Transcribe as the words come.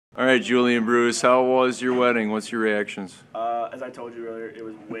All right, Julie and Bruce, how was your wedding? What's your reactions? As I told you earlier, it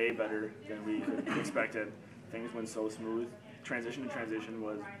was way better than we expected. Things went so smooth. Transition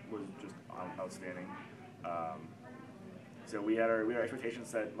was just outstanding. So we had our expectations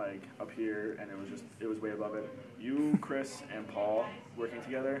set like up here, and it was way above it. You, Chris, and Paul working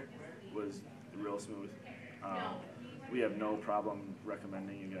together was real smooth. We have no problem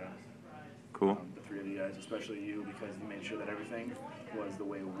recommending you guys. Cool. The three of you guys, especially you, because you made sure that everything was the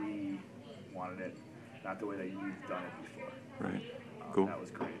way we wanted it, not the way that you've done it before. Right. Cool. That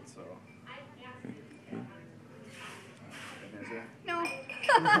was great. So. No.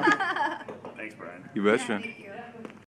 Thanks, Brian. You betcha. Thank you.